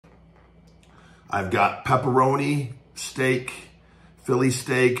I've got pepperoni, steak, Philly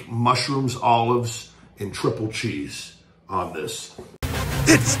steak, mushrooms, olives, and triple cheese on this.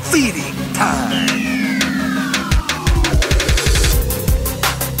 It's feeding time.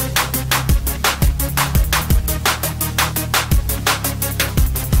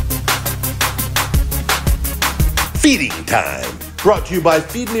 Feeding time. Brought to you by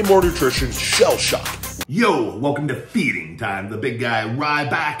Feed Me More Nutrition's Shell Shock. Yo, welcome to Feeding Time. The big guy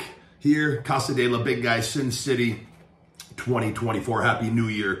Ryback here, Casa de la Big Guy, Sin City, 2024. Happy New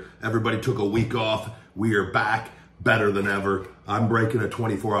Year. Everybody took a week off. We are back better than ever. I'm breaking a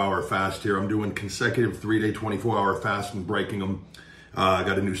 24-hour fast here. I'm doing consecutive 3-day 24-hour fast and breaking them. I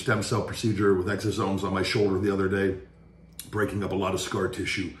got a new stem cell procedure with exosomes on my shoulder the other day, breaking up a lot of scar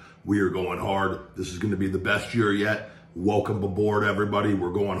tissue. We are going hard. This is going to be the best year yet. Welcome aboard, everybody.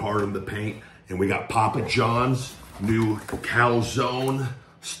 We're going hard in the paint. And we got Papa John's new Calzone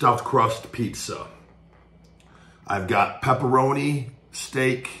stuffed crust pizza. I've got pepperoni,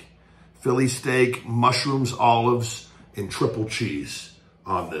 steak, Philly steak, mushrooms, olives, and triple cheese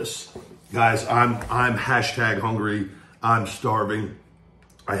on this. Guys, I'm hashtag hungry. I'm starving.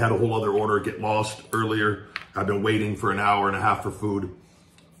 I had a whole other order get lost earlier. I've been waiting for an hour and a half for food.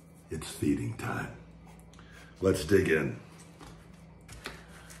 It's feeding time. Let's dig in.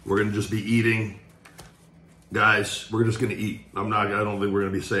 We're gonna just be eating. Guys, we're just gonna eat. I don't think we're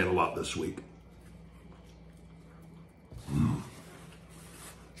gonna be saying a lot this week.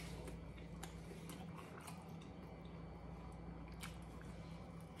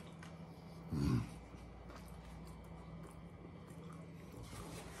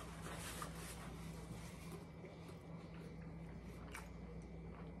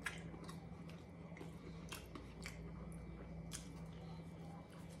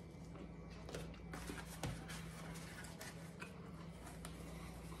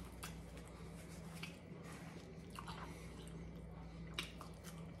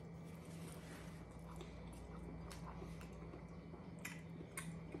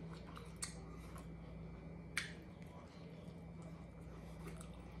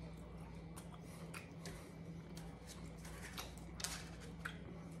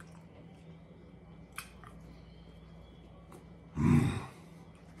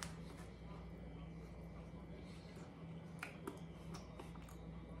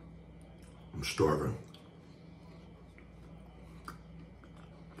 I'm starving.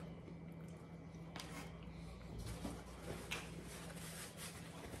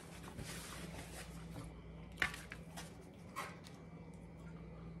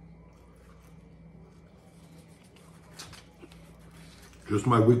 Just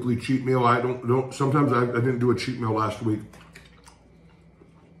my weekly cheat meal. Sometimes I didn't do a cheat meal last week.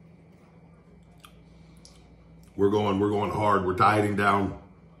 We're going hard. We're dieting down.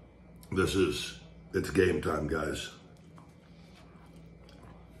 It's game time, guys.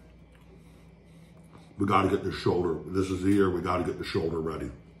 We got to get the shoulder. This is the year we got to get the shoulder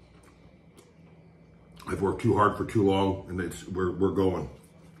ready. I've worked too hard for too long, and we're going.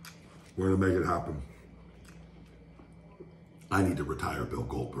 We're gonna make it happen. I need to retire Bill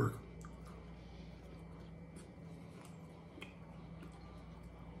Goldberg.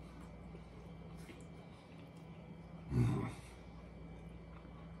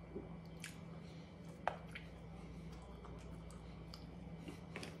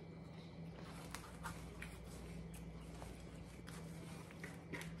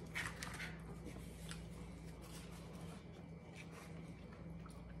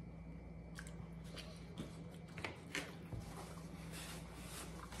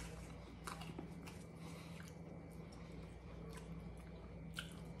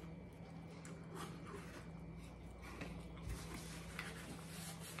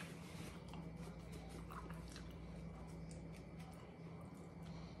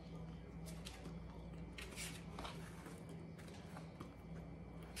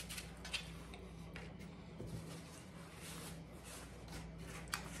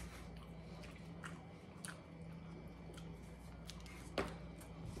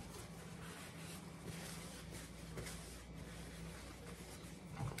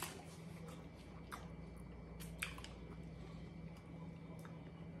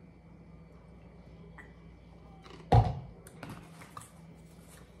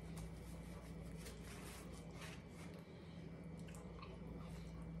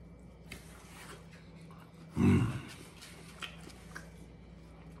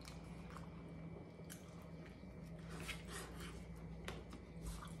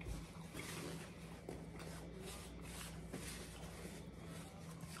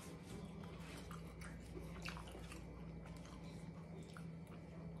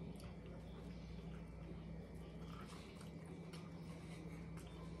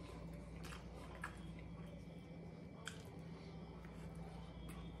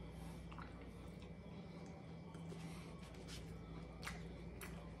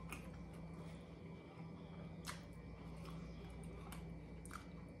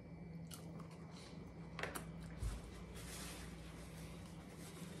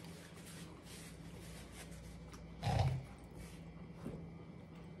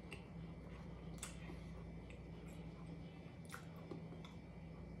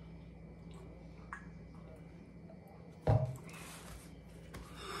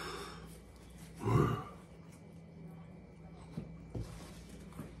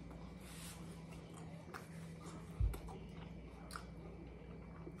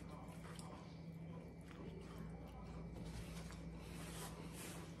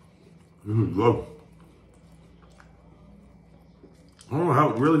 This is good. I don't know how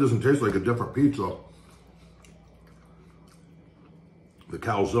it really doesn't taste like a different pizza. The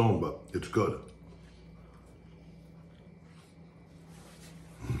calzone, but it's good.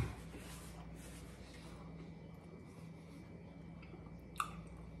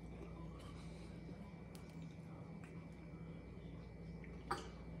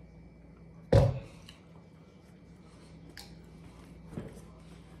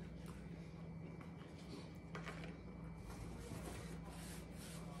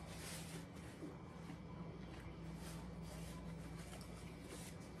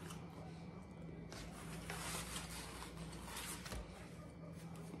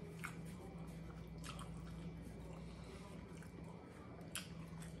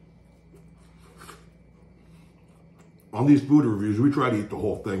 On these food reviews, we try to eat the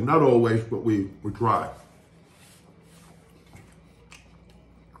whole thing. Not always, but we try.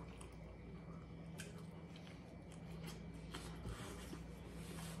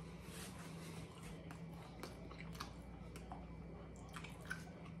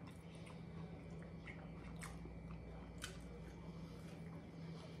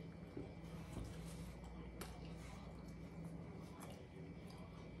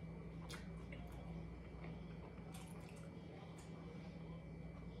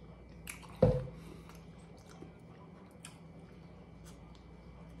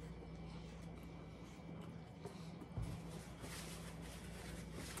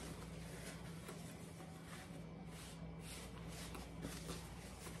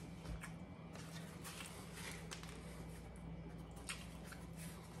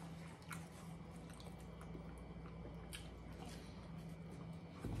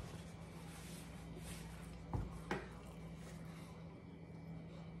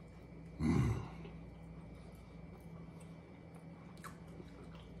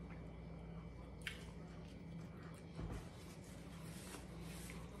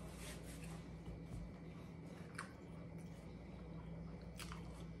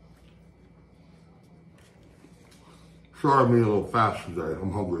 Sorry, I'm being a little fast today.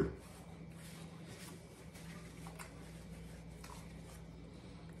 I'm hungry.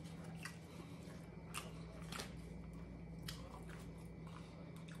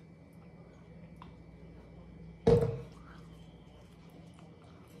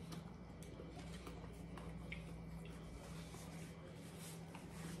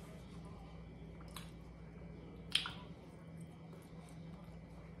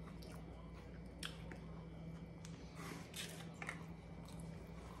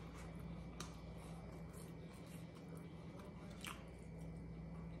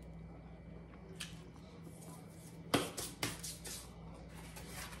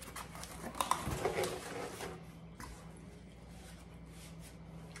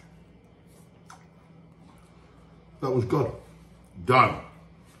 That was good. Done.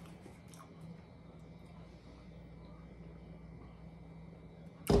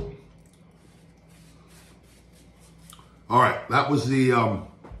 All right, that was the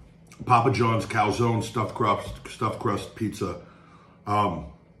Papa John's Calzone stuffed crust pizza.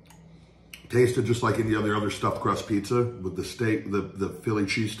 Tasted just like any other stuffed crust pizza with the steak, the Philly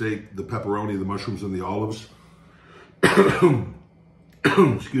cheesesteak, the pepperoni, the mushrooms, and the olives.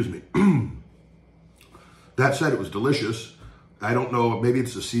 Excuse me. That said, it was delicious. I don't know, maybe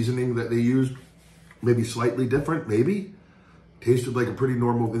it's the seasoning that they used. Maybe slightly different, maybe. Tasted like a pretty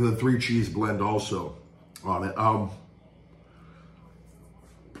normal, and the 3 cheese blend also on it.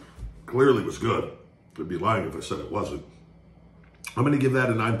 Clearly was good. I'd be lying if I said it wasn't. I'm gonna give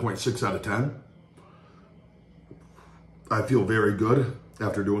that a 9.6 out of 10. I feel very good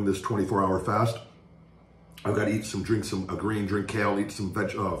after doing this 24-hour fast. I've got to eat some, drink kale, eat some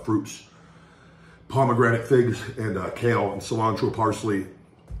fruits. Pomegranate figs and kale and cilantro, parsley,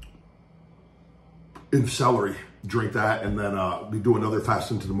 and celery. Drink that, and then we do another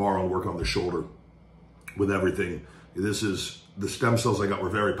fasting tomorrow and work on the shoulder with everything. This is, the stem cells I got were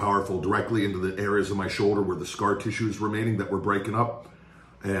very powerful, directly into the areas of my shoulder where the scar tissue is remaining that were breaking up.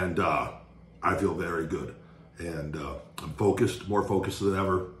 And I feel very good. And I'm focused, more focused than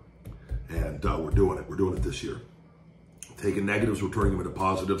ever. And we're doing it. We're doing it this year. Taking negatives, we're turning them into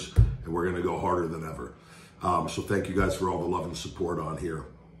positives, and we're going to go harder than ever. So thank you guys for all the love and support on here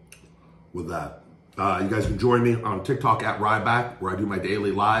with that. You guys can join me on TikTok at Ryback, where I do my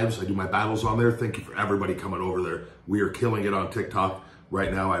daily lives. I do my battles on there. Thank you for everybody coming over there. We are killing it on TikTok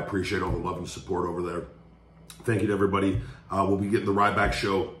right now. I appreciate all the love and support over there. Thank you to everybody. We'll be getting the Ryback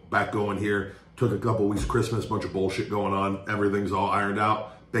show back going here. Took a couple weeks of Christmas, bunch of bullshit going on. Everything's all ironed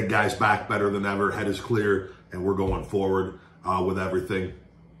out. Big guy's back better than ever. Head is clear, and we're going forward with everything.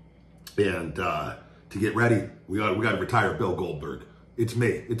 And to get ready, we got to retire Bill Goldberg. It's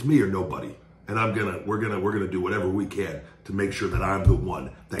me or nobody. And we're gonna do whatever we can to make sure that I'm the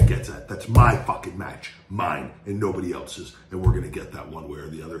one that gets that. That's my fucking match, mine and nobody else's. And we're gonna get that one way or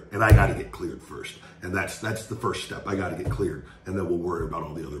the other. And I got to get cleared first. And that's the first step. I got to get cleared, and then we'll worry about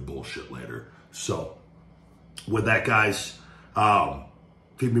all the other bullshit later. So, with that, guys,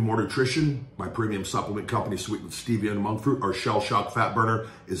 Feed Me More Nutrition, my premium supplement company, sweetened with stevia and monk fruit. Our Shell Shock Fat Burner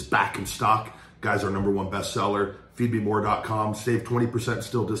is back in stock. Guys, our #1 bestseller. feedmemore.com. Save 20%,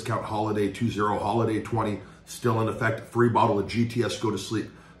 still discount holiday 20, holiday 20, still in effect. Free bottle of GTS Go to Sleep,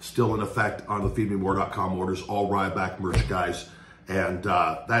 still in effect on the feedmemore.com orders. All Ryback merch, guys. And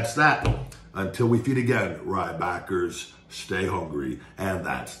that's that. Until we feed again, Rybackers, stay hungry. And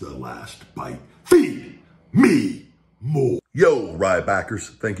that's the last bite. Feed me more. Yo,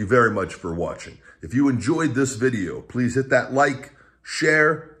 Rybackers, thank you very much for watching. If you enjoyed this video, please hit that like,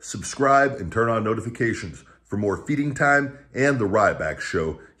 share, subscribe, and turn on notifications for more Feeding Time and the Ryback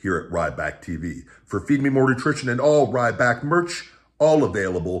Show here at Ryback TV. For Feed Me More Nutrition and all Ryback merch, all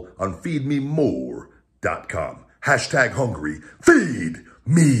available on feedmemore.com. #hungry, feed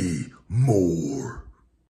me more.